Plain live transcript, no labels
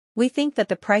We think that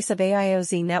the price of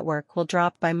Aioz network will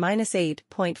drop by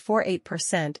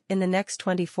 -8.48% in the next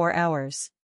 24 hours.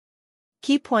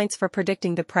 Key points for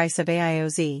predicting the price of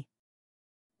Aioz.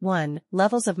 1.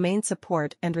 Levels of main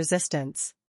support and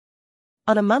resistance.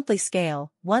 On a monthly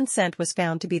scale, 1 cent was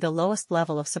found to be the lowest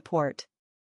level of support.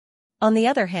 On the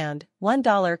other hand,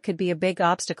 $1 could be a big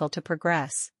obstacle to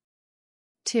progress.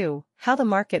 2. How the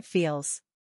market feels.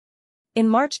 In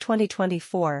March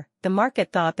 2024, the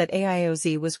market thought that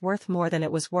Aioz was worth more than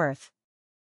it was worth.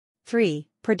 3.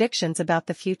 Predictions about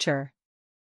the future.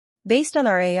 Based on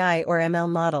our AI or ML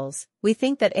models, we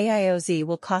think that Aioz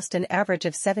will cost an average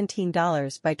of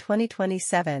 $17 by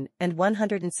 2027 and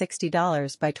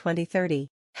 $160 by 2030.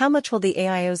 How much will the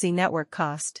Aioz network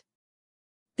cost?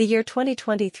 The year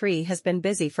 2023 has been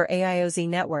busy for Aioz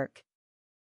network.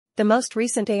 The most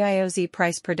recent Aioz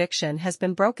price prediction has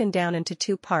been broken down into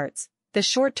two parts, the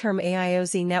short-term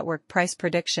Aioz network price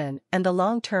prediction and the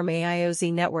long-term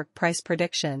Aioz network price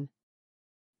prediction.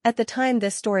 At the time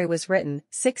this story was written,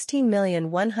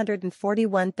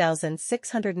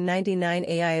 16,141,699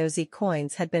 Aioz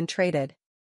coins had been traded.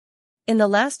 In the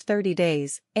last 30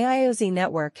 days, Aioz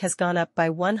network has gone up by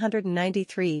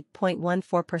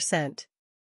 193.14%.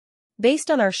 Based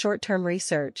on our short-term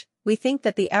research, we think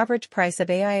that the average price of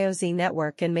Aioz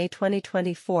network in May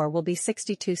 2024 will be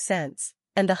 62 cents,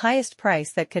 and the highest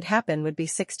price that could happen would be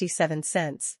 67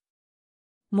 cents.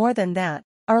 More than that,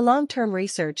 our long-term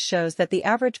research shows that the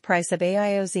average price of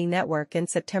Aioz network in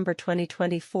September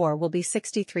 2024 will be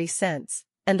 63 cents,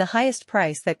 and the highest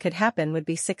price that could happen would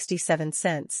be 67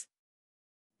 cents.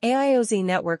 Aioz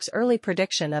network's early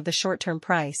prediction of the short-term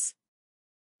price.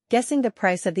 Guessing the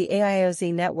price of the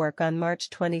Aioz network on March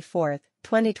 24,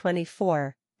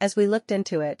 2024, as we looked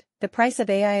into it, the price of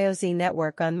Aioz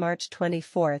network on March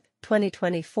 24,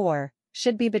 2024,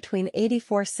 should be between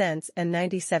 84 cents and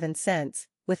 97 cents,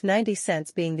 with 90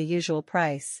 cents being the usual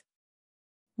price.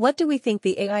 What do we think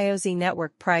the Aioz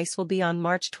network price will be on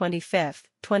March 25,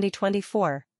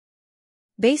 2024?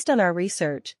 Based on our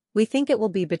research, we think it will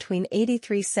be between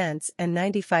 83 cents and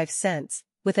 95 cents,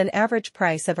 with an average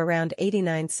price of around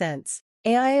 89 cents.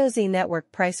 Aioz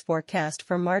network price forecast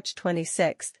for March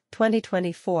 26,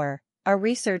 2024. Our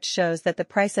research shows that the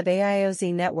price of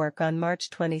Aioz network on March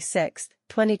 26,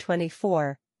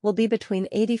 2024, will be between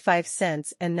 85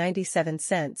 cents and 97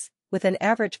 cents, with an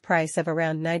average price of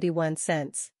around 91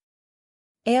 cents.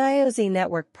 Aioz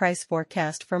network price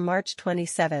forecast for March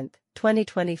 27,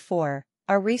 2024.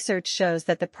 Our research shows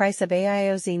that the price of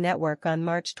Aioz network on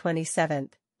March 27,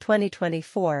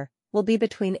 2024, will be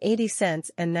between 80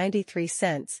 cents and 93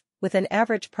 cents, with an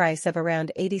average price of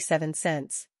around 87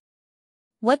 cents.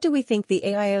 What do we think the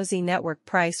Aioz network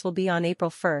price will be on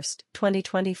April 1,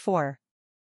 2024?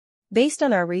 Based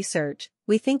on our research,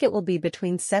 we think it will be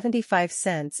between 75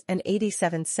 cents and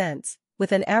 87 cents,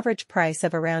 with an average price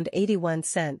of around 81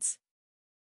 cents.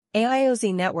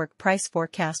 Aioz network price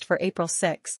forecast for April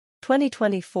 6,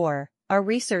 2024. Our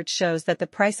research shows that the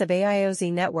price of Aioz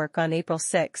network on April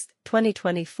 6,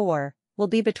 2024, will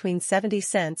be between 70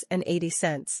 cents and 80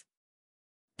 cents.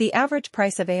 The average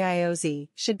price of Aioz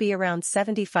should be around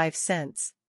 75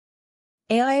 cents.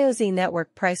 Aioz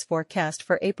network price forecast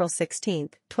for April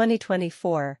 16,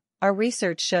 2024. Our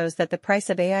research shows that the price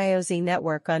of Aioz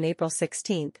network on April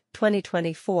 16,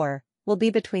 2024, will be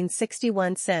between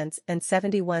 61 cents and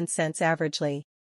 71 cents averagely.